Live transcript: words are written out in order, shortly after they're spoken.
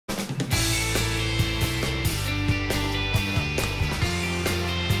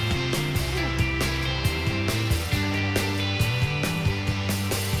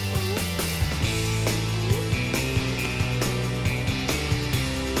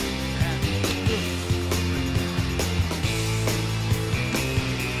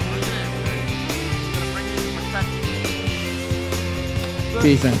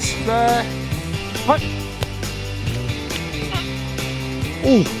Defense. What?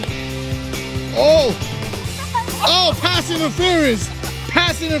 Ooh. Oh. Oh, pass interference.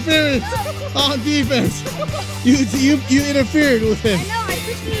 Pass interference on defense. You interfered with him. I know, I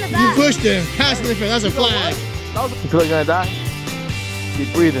pushed him in the back. You pushed him. Pass interference. That's a flag. You feel like you're gonna die?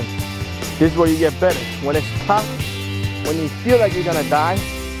 Keep breathing. This is where you get better. When it's tough, when you feel like you're gonna die,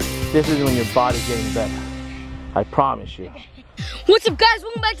 this is when your body's getting better. I promise you. What's up, guys?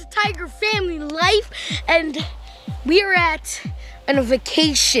 Welcome back to Tiger Family Life, and we are on a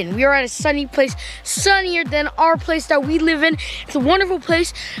vacation. We are at a sunny place, sunnier than our place that we live in. It's a wonderful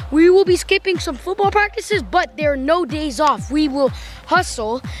place. We will be skipping some football practices, but there are no days off. We will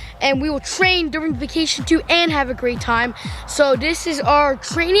hustle and we will train during vacation too and have a great time. So this is our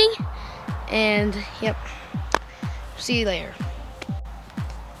training, and yep, see you later.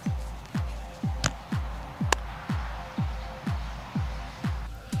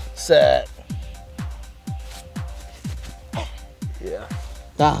 Set. Yeah.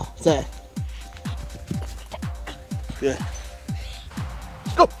 Down. Set. Good.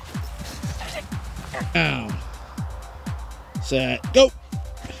 Go. Down. Set. Go.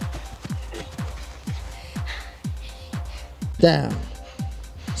 Down.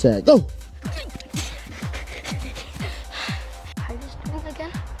 Set. Go. I just doing it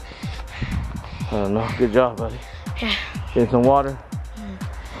again? I don't know. Good job, buddy. Yeah. Getting some water.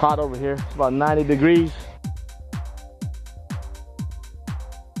 Hot over here. It's about 90 degrees.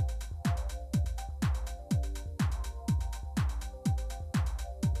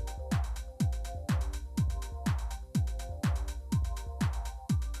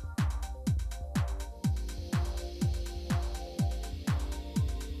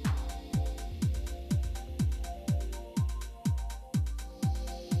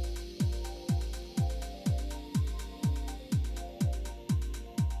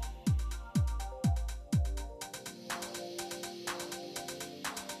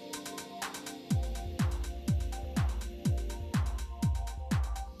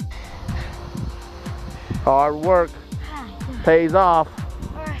 Hard work pays off.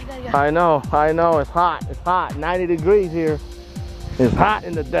 All right, gotta go. I know, it's hot, 90 degrees here. It's hot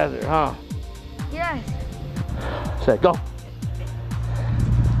in the desert, huh? Yes. Set, go.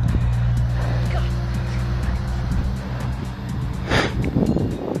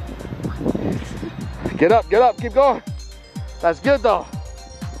 Get up, keep going. That's good though.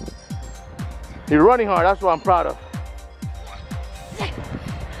 You're running hard, that's what I'm proud of.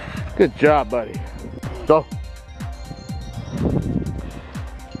 Good job, buddy. Go.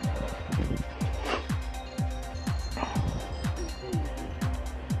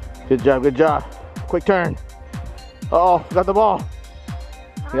 Good job. Quick turn. Uh-oh, got the ball.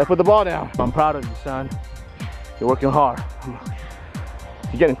 You gotta put the ball down. I'm proud of you, son. You're working hard.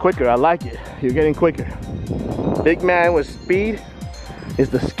 You're getting quicker, I like it. You're getting quicker. Big man with speed is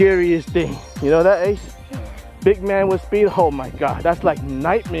the scariest thing. You know that, Ace? Big man with speed, oh my God, that's like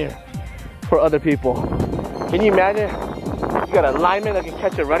nightmare for other people. Can you imagine? You got a lineman that can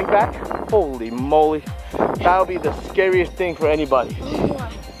catch a running back? Holy moly. That would be the scariest thing for anybody.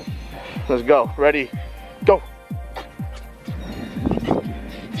 Let's go. Ready? Go.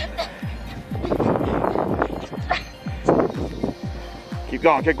 Keep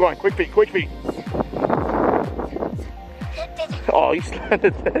going. Quick feet. Oh, you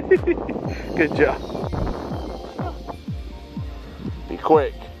slanted that. Good job. Be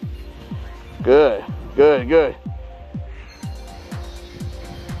quick. Good.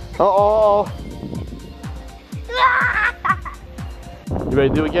 Uh-oh. You ready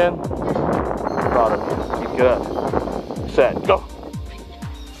to do it again? Proud of you. Keep it up. Set. Go.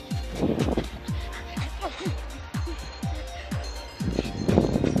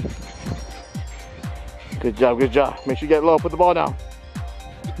 Good job. Make sure you get low. Put the ball down.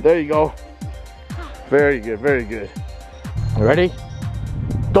 There you go. Very good. You ready?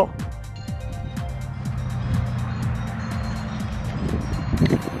 Go.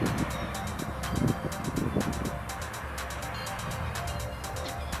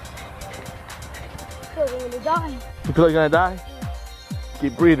 You feel like you're gonna die?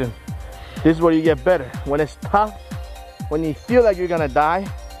 Keep breathing. This is where you get better. When it's tough, when you feel like you're gonna die,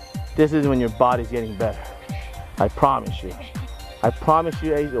 this is when your body's getting better. I promise you,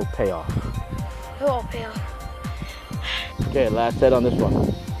 Ace, it'll pay off. It won't pay off. Okay, last set on this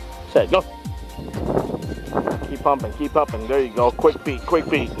one. Set, go. Keep pumping. There you go. Quick feet.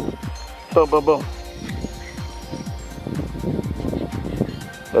 Boom.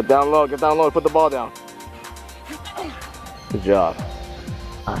 Get down low. Put the ball down. Good job.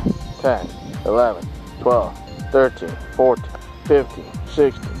 10, 11, 12, 13, 14, 15,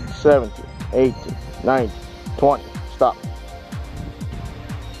 16, 17, 18, 19, 20. Stop.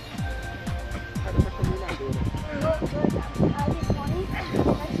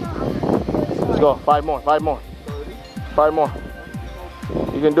 Let's go. 5 more. 5 more. 5 more.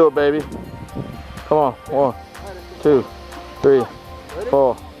 You can do it, baby. Come on. 1, 2, 3,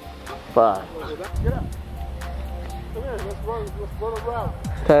 4, 5. Get up. Come here. Let's run around.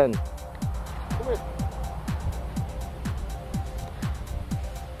 10. Come here.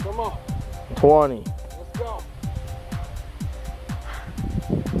 Come on. 20. Let's go.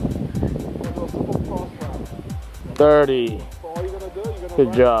 We're gonna do a simple cross route. 30. So all you're gonna do, you're gonna Good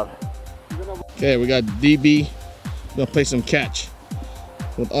run. job. You're gonna... Okay, we got DB. We're gonna play some catch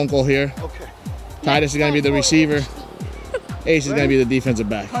with Uncle here. Okay. Titus is gonna be the receiver. Ace is gonna be the defensive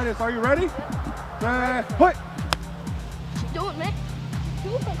back. Titus, are you ready? Put. Do it, man.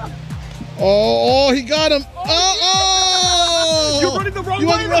 Do it. Oh, he got him. Oh! You're running the wrong way. You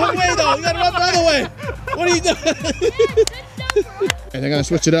went the wrong way, though. You gotta run the other way. What are you doing? And they're gonna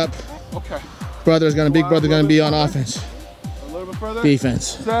switch it up. Okay. Big brother's gonna be on offense. A little bit further.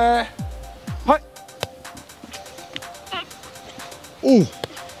 Defense. Put. Ooh.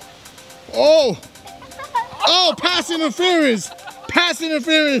 Oh. Oh, pass interference. Pass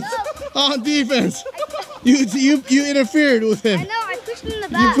interference on defense. You interfered with him. I know, I pushed him in the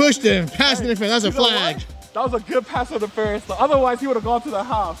back. You pushed him. Pass interference. That's a You know flag. what? That was a good pass interference. Otherwise, he would have gone to the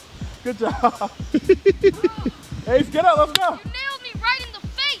house. Good job. Ace, get up. Let's go. You nailed me right in the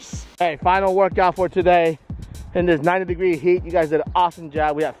face. Hey, final workout for today. In this 90-degree heat, you guys did an awesome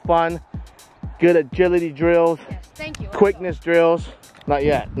job. We had fun. Good agility drills. Yes, thank you. Quickness drills. Not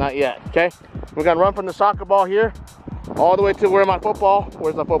yet, not yet, okay? We're gonna run from the soccer ball here all the way to where my football.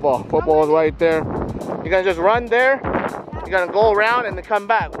 Where's the football? Football is right there. You're gonna just run there. You're gonna go around and then come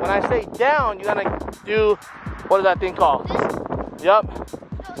back. When I say down, you're gonna do, what is that thing called? This? Yep.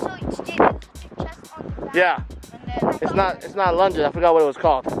 So you stay with your chest on the back. Yeah. And then, It's not lunges. I forgot what it was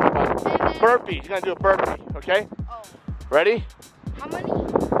called. then, Burpee. You're gonna do a burpee, okay? oh, Ready? how many?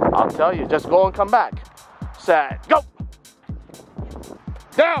 I'll tell you. Just go and come back. Set, go.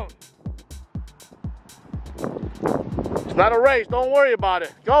 Down. It's not a race. Don't worry about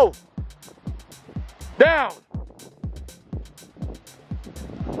it. Go. Down.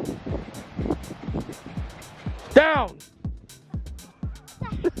 Down.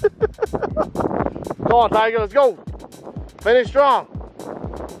 Go on, Tiger. Let's go. Finish strong.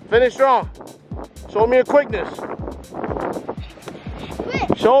 Finish strong. Show me your quickness.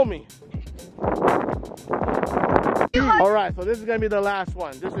 Show me. All right, so this is gonna be the last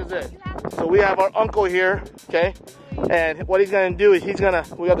one. This is it. So we have our uncle here, okay? And what he's gonna do is we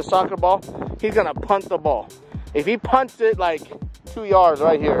got the soccer ball. He's gonna punt the ball. If he punts it like 2 yards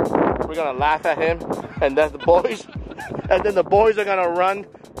right here, we're gonna laugh at him, and then the boys, and then the boys are gonna run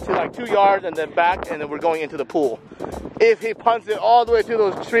to like 2 yards and then back, and then we're going into the pool. If he punts it all the way to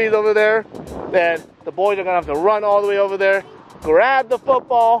those trees over there, then the boys are gonna have to run all the way over there, grab the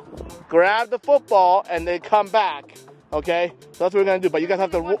football, and then come back. Okay, so that's what we're gonna do. But you guys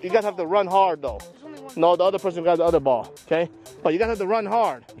have to run hard though. No, the other person got the other ball. Okay, but you guys have to run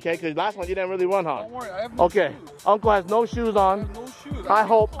hard. Okay, because last one you didn't really run hard. Don't worry, I have no Okay, shoes. Uncle has no shoes on. I have no shoes.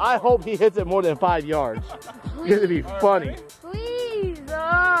 I hope he hits it more than 5 yards. It's gonna be funny. Please.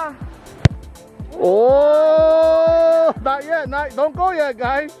 Oh, not yet. Don't go yet,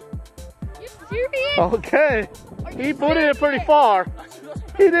 guys. You serious? Okay, he put it pretty far.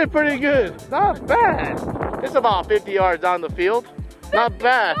 He did pretty good. Not bad. It's about 50 yards down the field. Not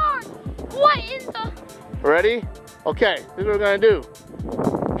bad. What in the? Ready? Okay, this is what we're gonna do.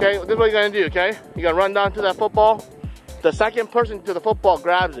 Okay, this is what you're gonna do, okay? You're gonna run down to that football. The second person to the football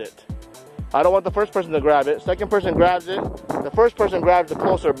grabs it. I don't want the first person to grab it. Second person grabs it. The first person grabs the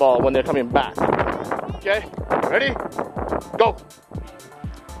closer ball when they're coming back. Okay, ready? Go.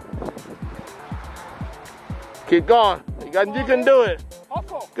 Keep going. You can do it.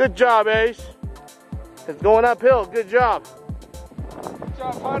 Good job, Ace. It's going uphill. Good job. Good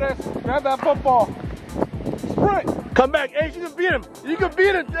job, Titus. Grab that football. Sprint. Come back, Ace. You can beat him. You can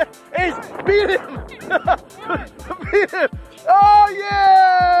beat him. Ace, beat him. Beat him. Oh,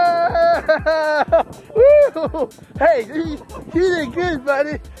 yeah. Woo. Hey, he did good,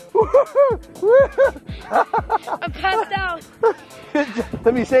 buddy. I'm passed out.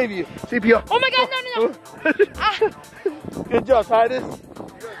 Let me save you. CPR. Oh my God, no. Good job, Titus.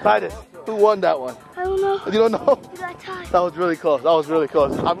 Titus, who won that one? I don't know. You don't know? Did I tie? That was really close. That was really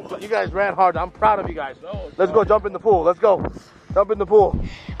close. You guys ran hard. I'm proud of you guys. Let's go jump in the pool. Let's go. Jump in the pool.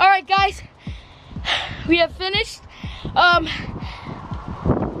 All right, guys. We have finished. That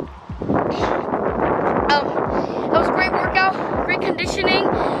was a great workout. Great conditioning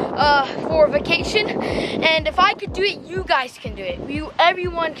for vacation, and if I could do it, you guys can do it.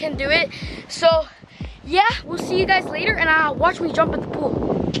 Everyone can do it. So yeah, we'll see you guys later, and watch me jump in the pool.